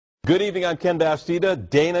Good evening, I'm Ken Bastida.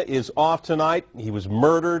 Dana is off tonight. He was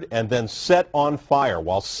murdered and then set on fire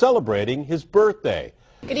while celebrating his birthday.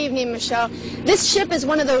 Good evening, Michelle. This ship is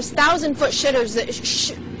one of those 1,000-foot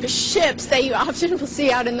ships that you often will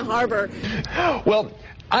see out in the harbor. Well,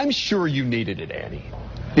 I'm sure you needed it, Annie.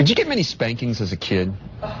 Did you get many spankings as a kid?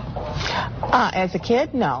 As a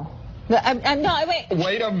kid, no. No, wait.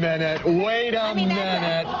 Wait a minute. Wait a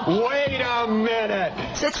minute.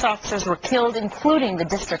 6 officers were killed, including the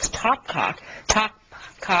district's top cop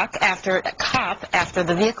after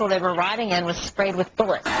the vehicle they were riding in was sprayed with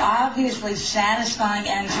bullets. Obviously satisfying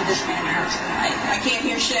end to this man's I can't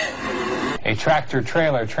hear shit. A tractor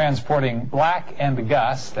trailer transporting Black and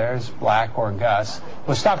Gus, there's Black or Gus,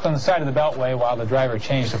 was stopped on the side of the beltway while the driver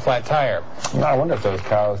changed a flat tire. I wonder if those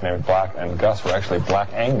cows named Black and Gus were actually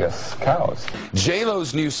Black Angus cows.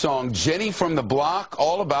 J-Lo's new song, Jenny from the Block,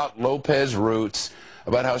 all about Lopez roots,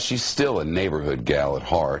 about how she's still a neighborhood gal at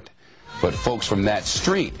heart. But folks from that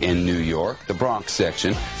street in New York, the Bronx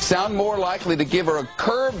section, sound more likely to give her a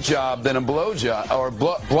curb job than a blow job or a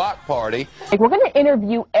block party. We're going to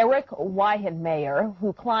interview Eric Weihenmayer,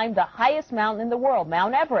 who climbed the highest mountain in the world,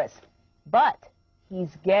 Mount Everest. But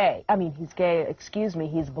he's gay.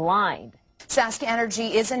 He's blind. Sask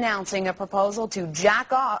Energy is announcing a proposal to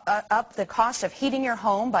jack up the cost of heating your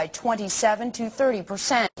home by 27 to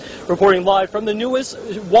 30%. Reporting live from the newest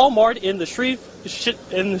Walmart in the Shreve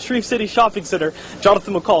City Shopping Center,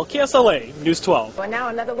 Jonathan McCall, KSLA News 12. Well, now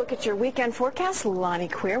another look at your weekend forecast. Lonnie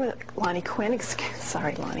Quinn,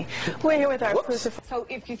 sorry, Lonnie. We're here with our exclusive. So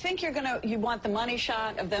if you think you want the money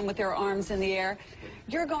shot of them with their arms in the air,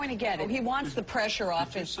 you're going to get it. He wants the pressure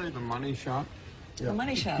off his. Did you say the money shot? The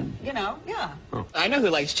money shot, yeah. Oh. I know who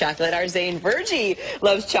likes chocolate. Our Zane Virgie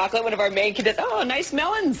loves chocolate. One of our main cadets. Oh, nice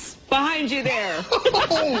melons behind you there.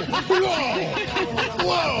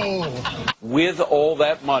 Whoa! With all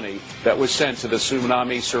that money that was sent to the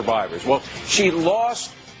tsunami survivors. Well, she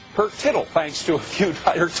lost her tittle thanks to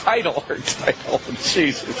her title.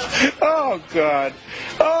 Jesus. Oh, God.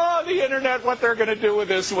 Oh, the internet, what they're going to do with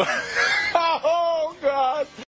this one. Oh, God.